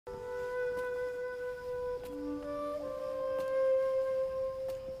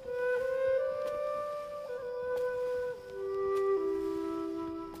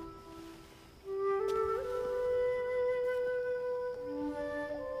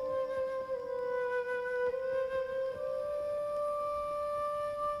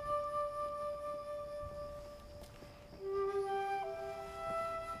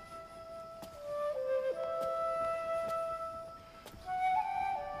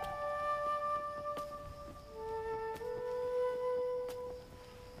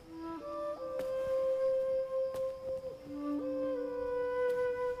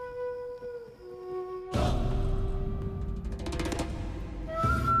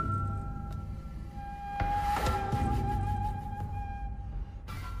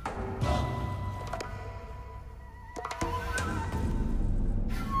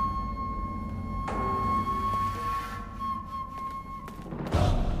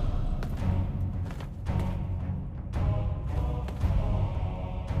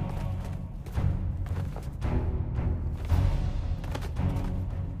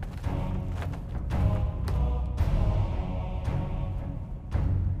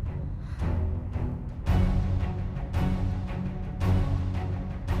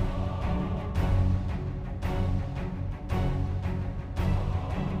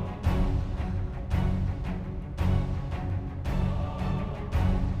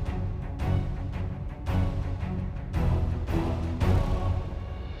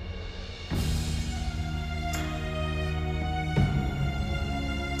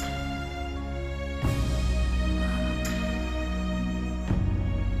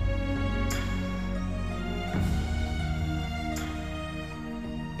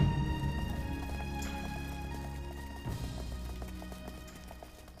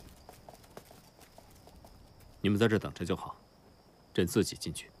们在这等着就好，朕自己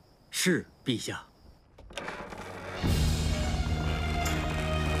进去。是，陛下。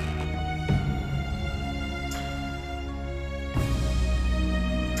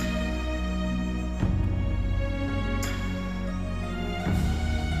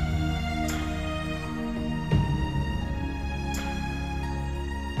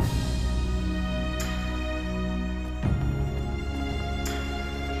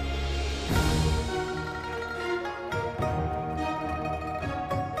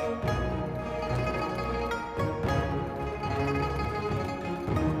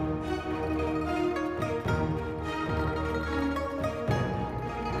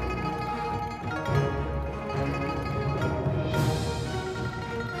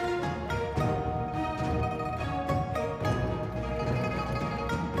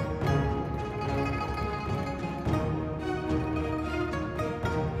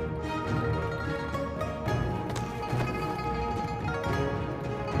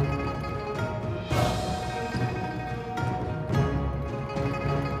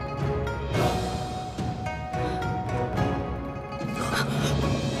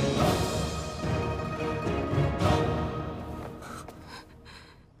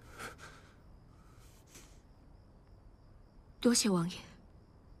 多谢王爷。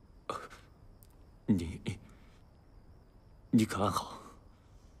你可安好？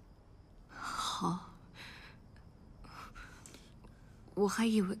好。我还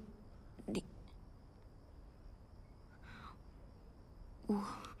以为我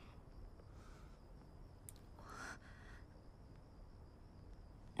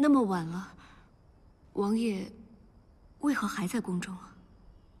那么晚了，王爷为何还在宫中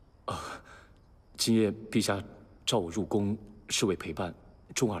啊？今夜陛下召我入宫。 是为陪伴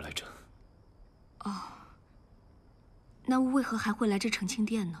钟儿来着。哦，那为何还会来这澄清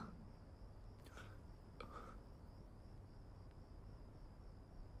殿呢？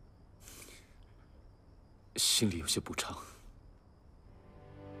心里有些不畅。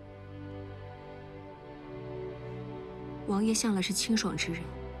王爷向来是清爽之人，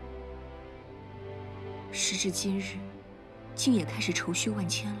时至今日，竟也开始愁绪万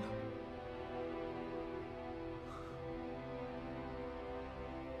千了。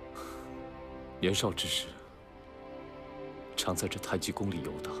 年少之时，常在这太极宫里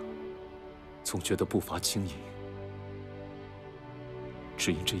游荡，总觉得步伐轻盈。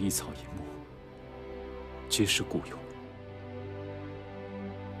只因这一草一木，皆是故友。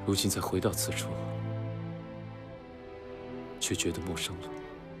如今再回到此处，却觉得陌生了。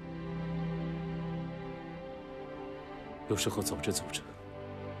有时候走着走着，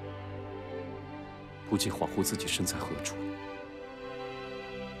不禁恍惚自己身在何处。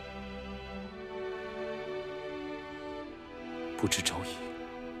 不知昭仪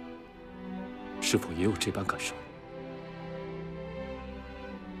是否也有这般感受？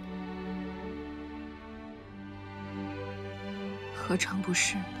何尝不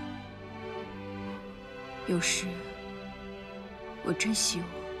是呢？有时我真希望，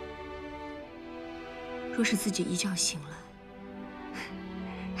若是自己一觉醒来，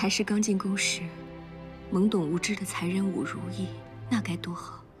还是刚进宫时懵懂无知的才人武如意，那该多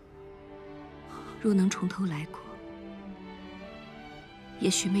好！若能从头来过。 也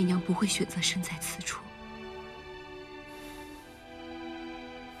许媚娘不会选择身在此处。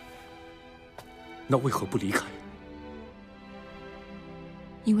那为何不离开？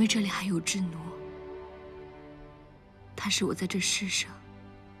因为这里还有智奴，他是我在这世上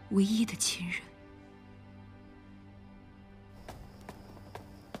唯一的亲人。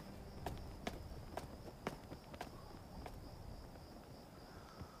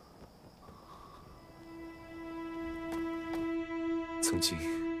曾经，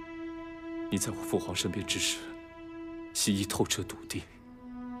你在我父皇身边之时，心意透彻笃定，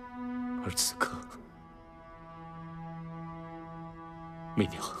而此刻，媚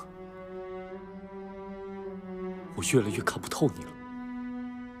娘，我越来越看不透你了。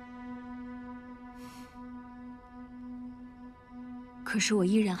可是我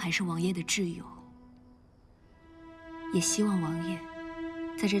依然还是王爷的挚友，也希望王爷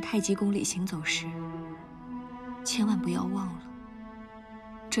在这太极宫里行走时，千万不要忘了。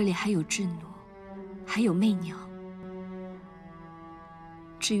 这里还有智奴，还有媚娘。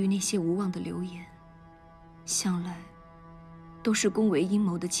至于那些无望的流言，想来都是宫闱阴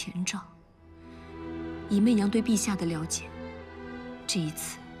谋的前兆。以媚娘对陛下的了解，这一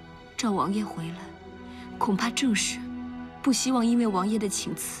次召王爷回来，恐怕正是不希望因为王爷的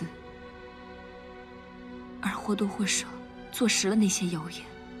请辞而或多或少坐实了那些谣言。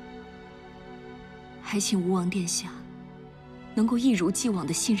还请吴王殿下能够一如既往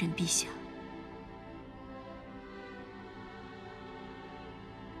的信任陛下。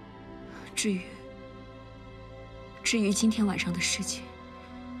至于今天晚上的事情，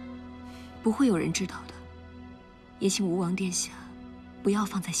不会有人知道的，也请吴王殿下不要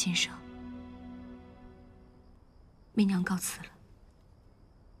放在心上。媚娘告辞了。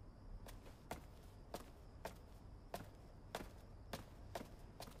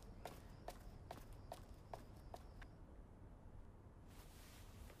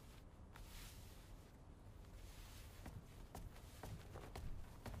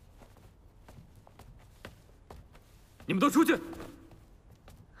你们都出去！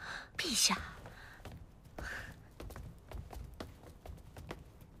陛下，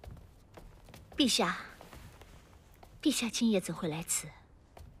陛下，陛下今夜怎会来此？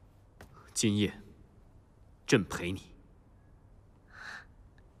今夜，朕陪你。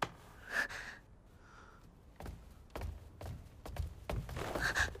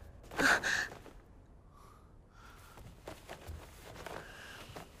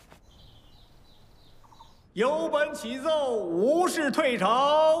有本启奏，无事退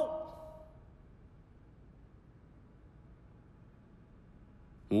朝。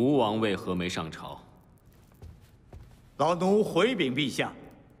吴王为何没上朝？老奴回禀陛下，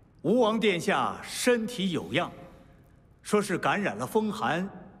吴王殿下身体有恙，说是感染了风寒，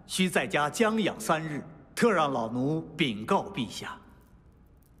需在家将养3日，特让老奴禀告陛下。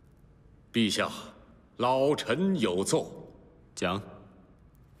陛下，老臣有奏。讲。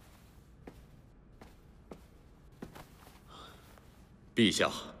陛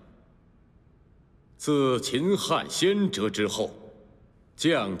下，自秦汉先哲之后，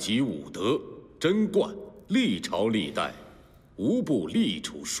降级武德、贞观，历朝历代无不力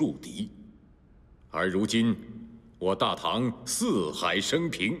处树敌，而如今我大唐四海升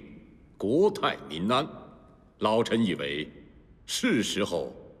平，国泰民安，老臣以为是时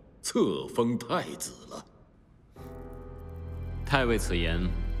候册封太子了。太尉此言，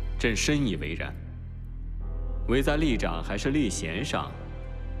朕深以为然。唯在立长还是立贤上，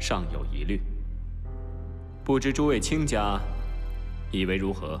尚有疑虑。不知诸位卿家以为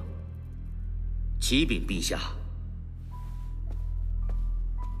如何？启禀陛下，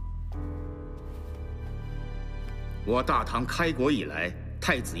我大唐开国以来，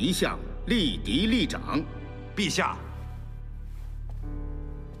太子一向立嫡立长。陛下，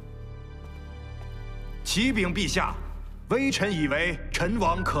启禀陛下，微臣以为臣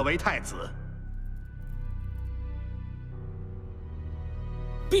王可为太子。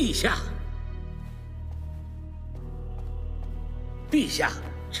陛下，陛下，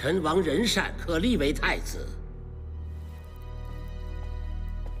臣王仁善，可立为太子。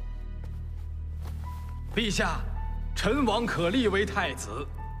陛下，臣王可立为太子。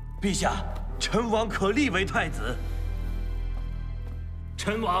陛下，臣王可立为太子。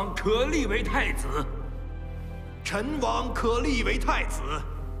臣王可立为太子。臣王可立为太子。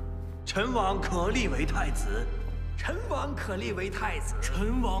臣王可立为太子。臣王可立为太子。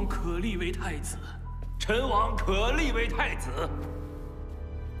臣王可立为太子。臣王可立为太子。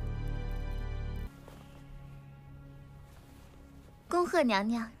恭贺娘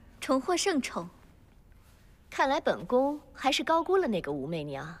娘重获圣宠。看来本宫还是高估了那个武媚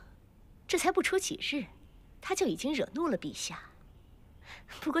娘，这才不出几日，她就已经惹怒了陛下。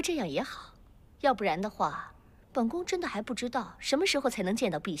不过这样也好，要不然的话，本宫真的还不知道什么时候才能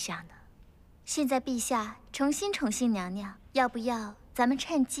见到陛下呢。现在陛下重新宠幸娘娘，要不要咱们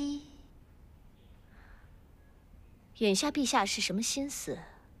趁机？眼下陛下是什么心思，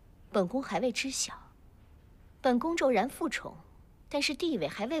本宫还未知晓。本宫骤然复宠，但是地位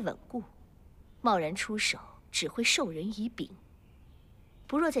还未稳固，贸然出手只会授人以柄。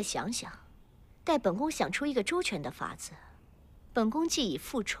不若再想想，待本宫想出一个周全的法子，本宫既已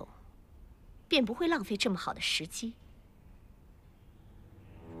复宠，便不会浪费这么好的时机。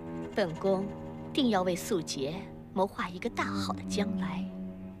本宫定要为素洁谋划一个大好的将来。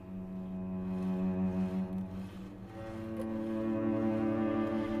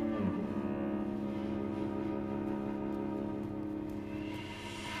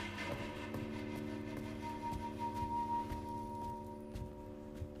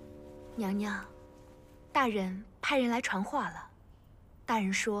娘娘，大人派人来传话了。大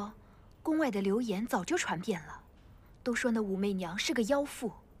人说，宫外的流言早就传遍了，都说那武媚娘是个妖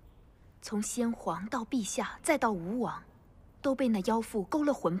妇。从先皇到陛下，再到吴王，都被那妖妇勾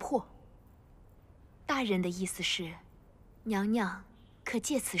了魂魄。大人的意思是，娘娘可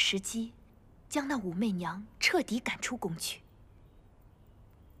借此时机，将那武媚娘彻底赶出宫去。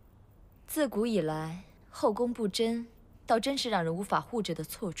自古以来，后宫不贞，倒真是让人无法护着的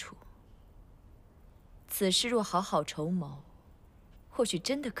错处。此事若好好筹谋，或许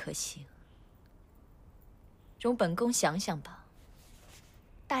真的可行。容本宫想想吧。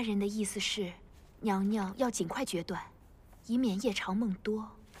大人的意思是，娘娘要尽快决断，以免夜长梦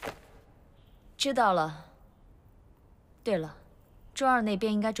多。知道了。对了，周二那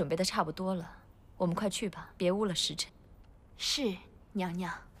边应该准备的差不多了，我们快去吧，别误了时辰。是，娘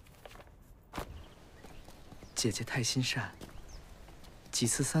娘。姐姐太心善，几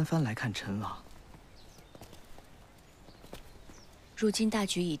次三番来看陈王。如今大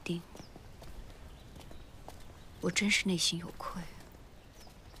局已定，我真是内心有愧。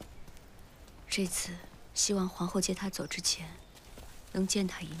这次希望皇后接她走之前，能见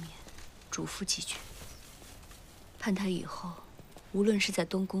她一面，嘱咐几句。盼她以后，无论是在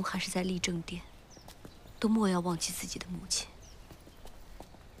东宫还是在立正殿，都莫要忘记自己的母亲。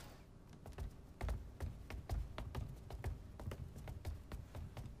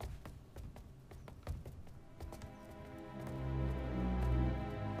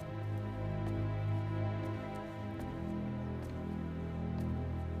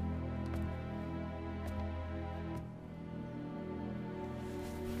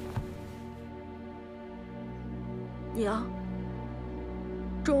娘，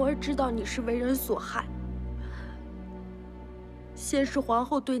钟儿知道你是为人所害，先是皇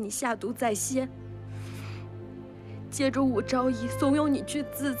后对你下毒在先，接着武昭仪怂恿你去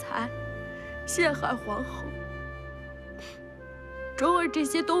自裁，陷害皇后。钟儿这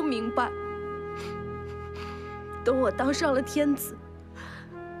些都明白，等我当上了天子，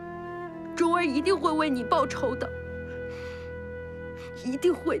钟儿一定会为你报仇的，一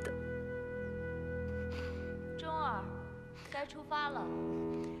定会的。该出发了。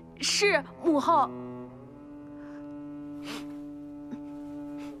是，母后。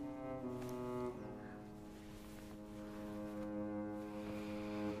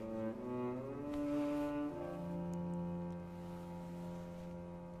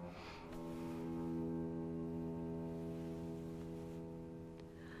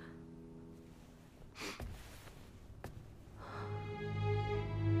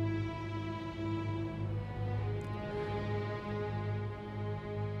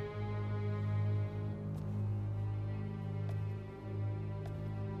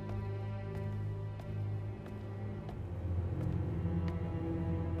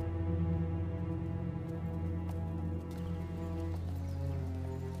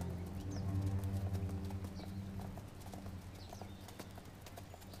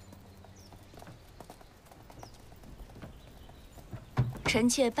臣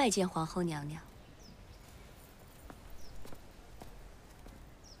妾拜见皇后娘娘。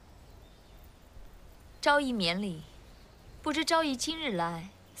昭仪免礼，不知昭仪今日来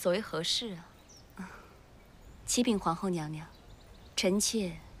所为何事啊？启禀皇后娘娘，臣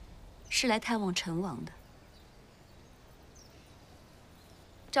妾是来探望陈王的。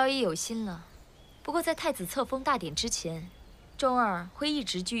昭仪有心了，不过在太子册封大典之前，钟儿会一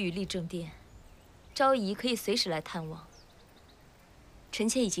直居于立正殿，昭仪可以随时来探望。臣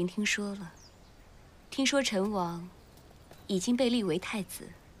妾已经听说了，听说陈王已经被立为太子，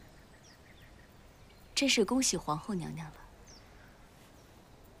真是恭喜皇后娘娘了。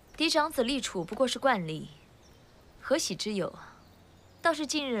嫡长子立储不过是惯例，何喜之有啊？倒是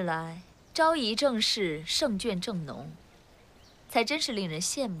近日来，昭仪政事胜眷正浓，才真是令人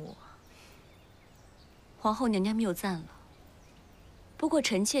羡慕啊。皇后娘娘谬赞了。不过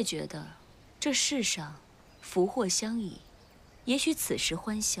臣妾觉得，这世上福祸相倚。也许此时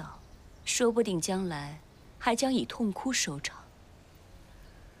欢笑，说不定将来还将以痛哭收场。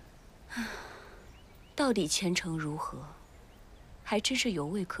到底前程如何，还真是犹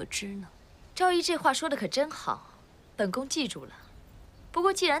未可知呢。昭仪这话说的可真好，本宫记住了。不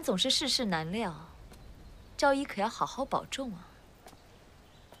过既然总是世事难料，昭仪可要好好保重啊。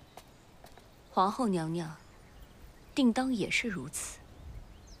皇后娘娘，定当也是如此。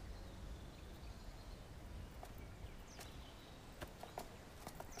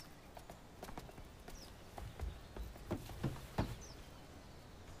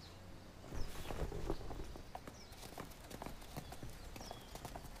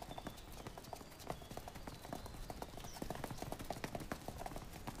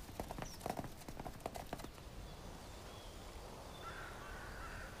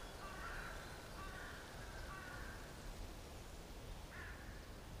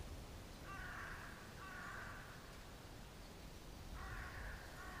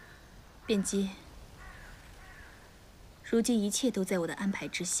便姬，如今一切都在我的安排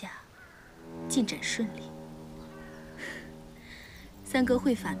之下，进展顺利。三哥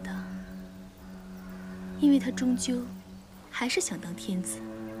会反的，因为他终究还是想当天子。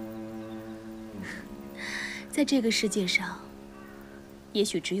在这个世界上，也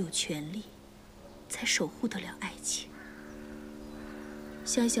许只有权力才守护得了爱情。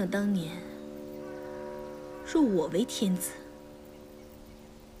想想当年，若我为天子，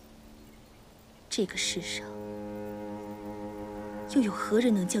这个世上又有何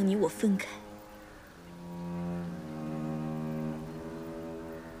人能将你我分开？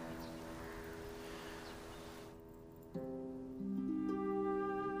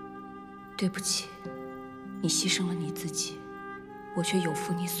对不起，你牺牲了你自己，我却有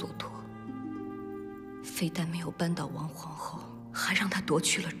负你所托。非但没有扳倒王皇后，还让她夺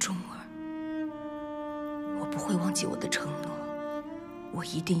去了钟儿。我不会忘记我的承诺，我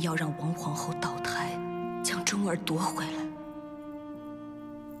一定要让王皇后倒台，将钟儿夺回来。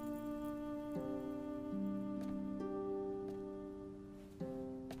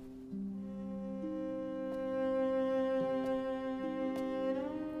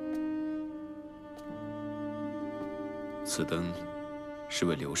此灯是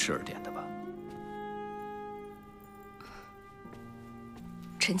为刘氏而点的吧？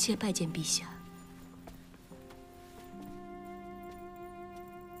臣妾拜见陛下。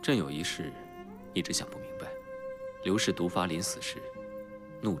朕有一事一直想不明白：刘氏毒发临死时，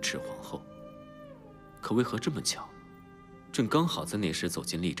怒斥皇后，可为何这么巧，朕刚好在那时走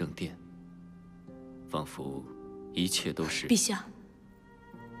进立正殿，仿佛一切都是……陛下。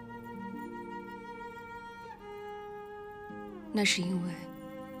 那是因为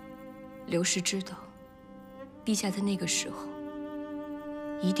刘氏知道，陛下在那个时候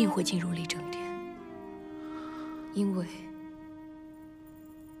一定会进入立正殿，因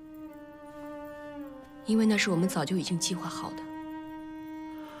为那是我们早就已经计划好的。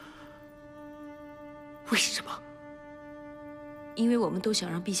为什么？因为我们都想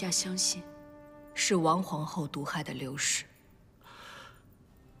让陛下相信，是王皇后毒害的刘氏。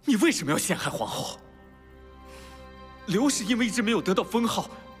你为什么要陷害皇后？ 刘氏因为一直没有得到封号，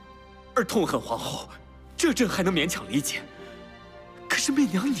而痛恨皇后，这朕还能勉强理解。可是媚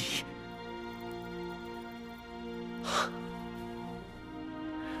娘你，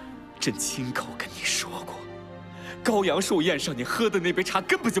朕亲口跟你说过，羔羊寿宴上你喝的那杯茶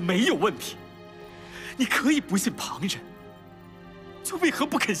根本就没有问题。你可以不信旁人，就为何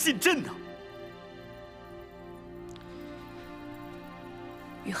不肯信朕呢？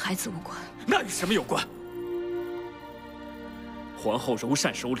与孩子无关。那与什么有关？ 皇后柔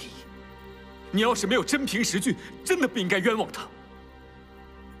善守礼，你要是没有真凭实据，真的不应该冤枉她。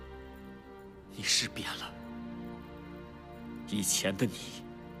你是变了，以前的你，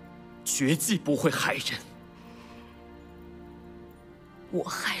绝技不会害人。我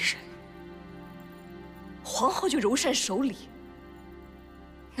害人，皇后就柔善守礼。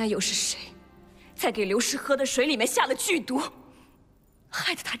那又是谁，在给刘氏喝的水里面下了剧毒，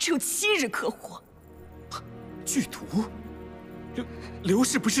害得她只有7日可活？剧毒？ 刘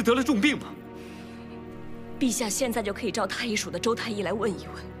氏不是得了重病吗？陛下现在就可以召太医署的周太医来问一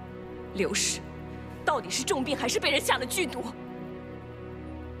问，刘氏到底是重病还是被人下了剧毒？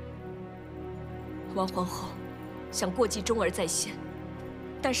王皇后想过继钟儿在先，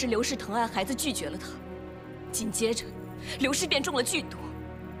但是刘氏疼爱孩子拒绝了她，紧接着刘氏便中了剧毒。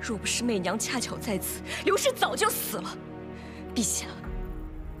若不是媚娘恰巧在此，刘氏早就死了。陛下，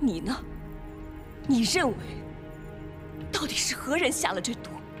你呢？你认为？ 到底是何人下了这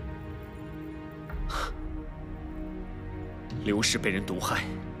毒？刘氏被人毒害，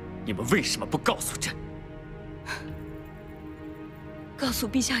你们为什么不告诉朕？告诉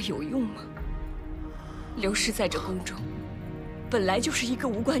陛下有用吗？刘氏在这宫中，本来就是一个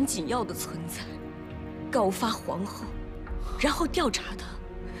无关紧要的存在。告发皇后，然后调查她，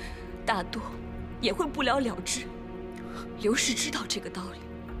大多也会不了了之。刘氏知道这个道理，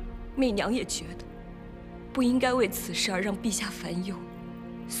媚娘也觉得。 不应该为此事而让陛下烦忧，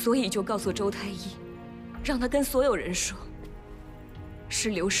所以就告诉周太医，让他跟所有人说，是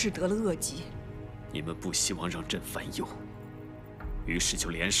刘氏得了恶疾。你们不希望让朕烦忧，于是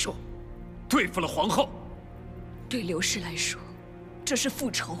就联手对付了皇后。对刘氏来说，这是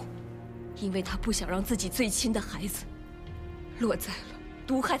复仇，因为她不想让自己最亲的孩子落在了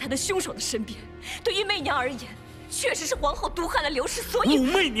毒害她的凶手的身边。对于媚娘而言，确实是皇后毒害了刘氏，所以武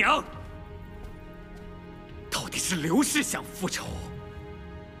媚娘。 到底是刘氏想复仇，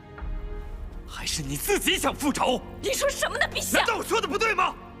还是你自己想复仇？你说什么呢，陛下？难道我说的不对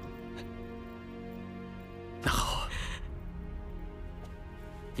吗？那好，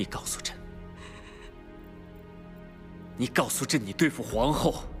你告诉朕，你对付皇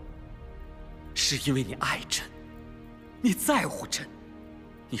后，是因为你爱朕，你在乎朕。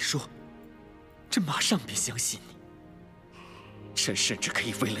你说，朕马上便相信你。朕甚至可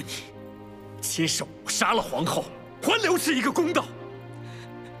以为了你。 亲手杀了皇后，还刘氏一个公道。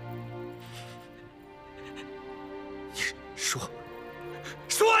你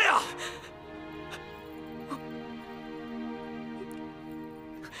呀！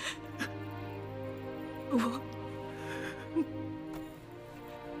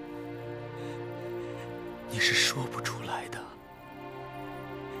你是说不出来的，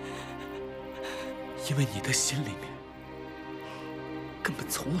因为你的心里面根本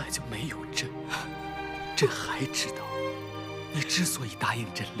从来就没有朕。朕还知道，你之所以答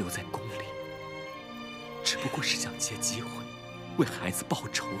应朕留在宫里，只不过是想借机会为孩子报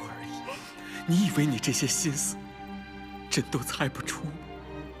仇而已。你以为你这些心思，朕都猜不出吗？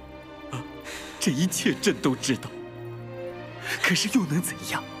啊，这一切朕都知道。可是又能怎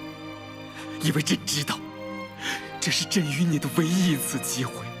样？因为朕知道，这是朕与你的唯一一次机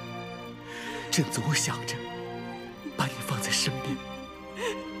会。朕总想着把你放在身边，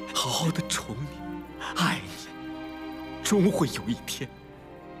好好的宠你、爱你。终会有一天，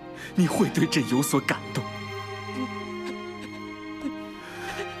你会对朕有所感动。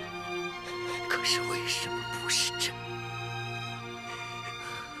可是为什么不是朕？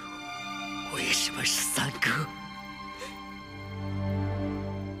为什么是三哥？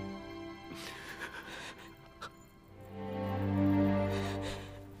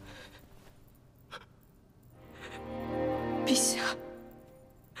陛下，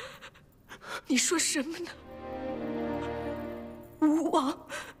你说什么呢？吴王？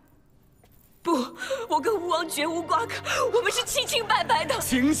不，我跟吴王绝无瓜葛，我们是清清白白的。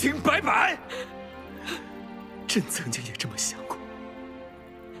清清白白？朕曾经也这么想过。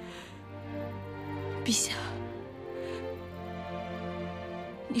陛下，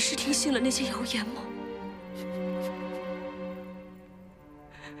你是听信了那些谣言吗？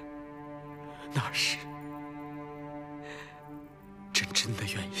那时，朕真的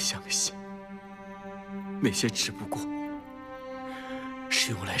愿意相信，那些只不过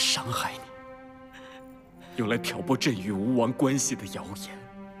是用来伤害你、用来挑拨朕与吴王关系的谣言。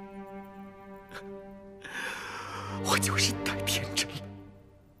我就是太天真了。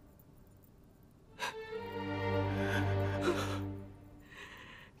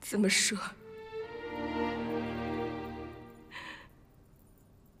怎么说？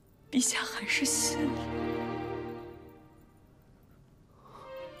陛下还是信了。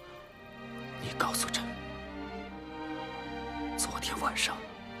你告诉朕，昨天晚上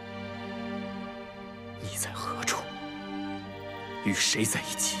你在何处？与谁在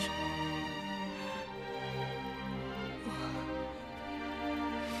一起？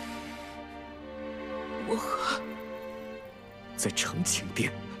我和在承庆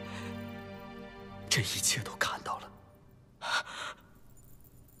殿。这一切都看到了。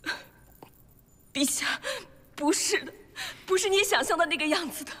陛下，不是的，不是你想象的那个样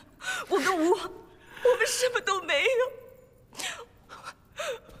子的。我跟吴王，我们什么都没有。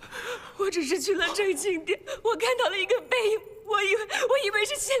我只是去了正庆殿，我看到了一个背影，我以为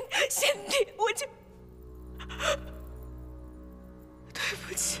是先帝，我就对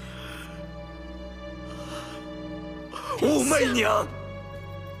不起。武媚娘，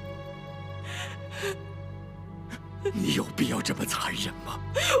你有必要这么残忍吗？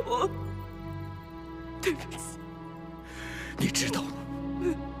对不起。你知道吗？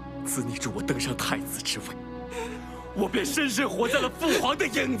自你助我登上太子之位，我便深深活在了父皇的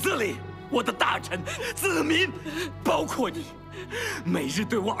影子里。我的大臣、子民，包括你，每日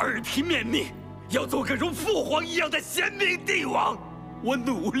对我耳提面命，要做个如父皇一样的贤明帝王。我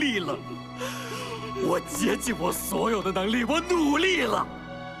努力了，我竭尽我所有的能力，我努力了，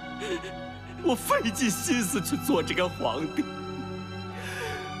我费尽心思去做这个皇帝。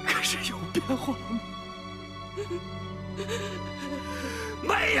可是有变化吗？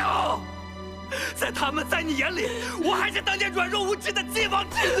没有。在他们在你眼里，我还是当年软弱无知的晋王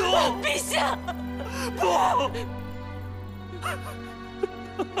之奴。陛下，不，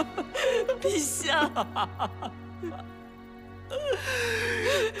陛下，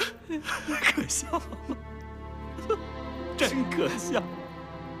可笑吗？真可笑。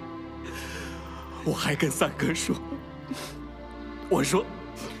我还跟三哥说，我说，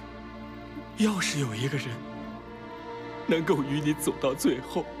要是有一个人能够与你走到最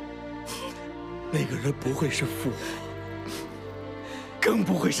后，那个人不会是父皇，更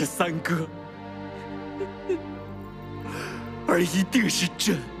不会是三哥，而一定是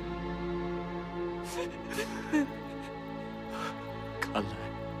朕。看来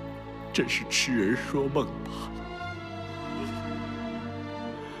真是痴人说梦罢了。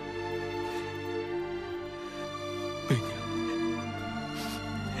媚娘，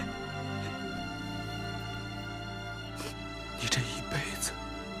你这一辈子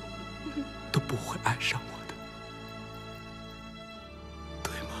都不会爱上我的，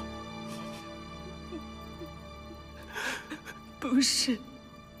对吗？不是，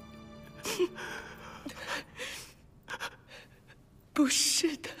不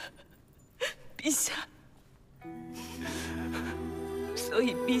是的，陛下。所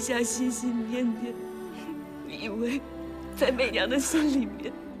以陛下心心念念，以为在媚娘的心里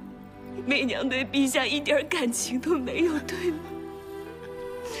面，媚娘对陛下一点感情都没有，对吗？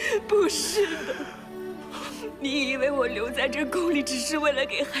不是的，你以为我留在这宫里只是为了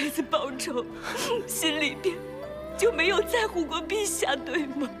给孩子报仇，心里边就没有在乎过陛下，对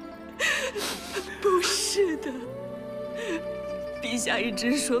吗？不是的。陛下一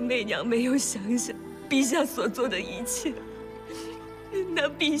直说媚娘没有想想陛下所做的一切，那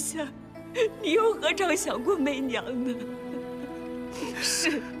陛下，你又何尝想过媚娘呢？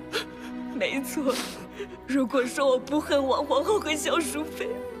是，没错。如果说我不恨王皇后和萧淑妃，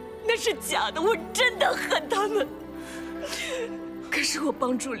那是假的，我真的恨他们。可是我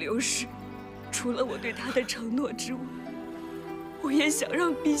帮助刘氏，除了我对他的承诺之外，我也想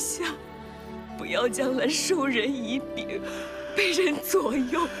让陛下不要将来授人以柄，被人左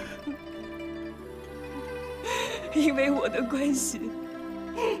右。因为我的关系，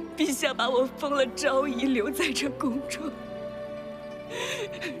陛下把我封了昭仪，留在这宫中。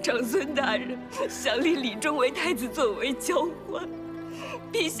长孙大人想立李忠为太子作为交换，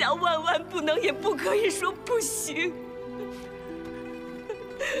陛下万万不能也不可以说不行。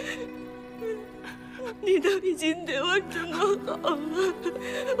你都已经对我这么好了，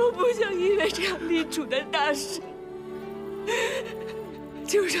我不想因为这样立储的大事，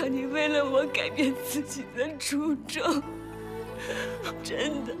就让你为了我改变自己的初衷。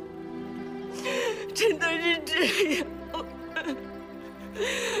真的是这样。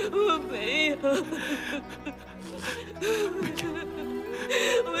我没有，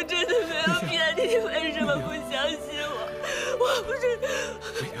我真的没有骗你，你为什么不相信我？我不是。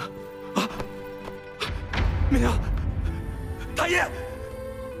媚娘啊！媚娘，太医，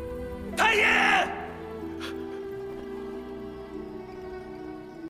太医！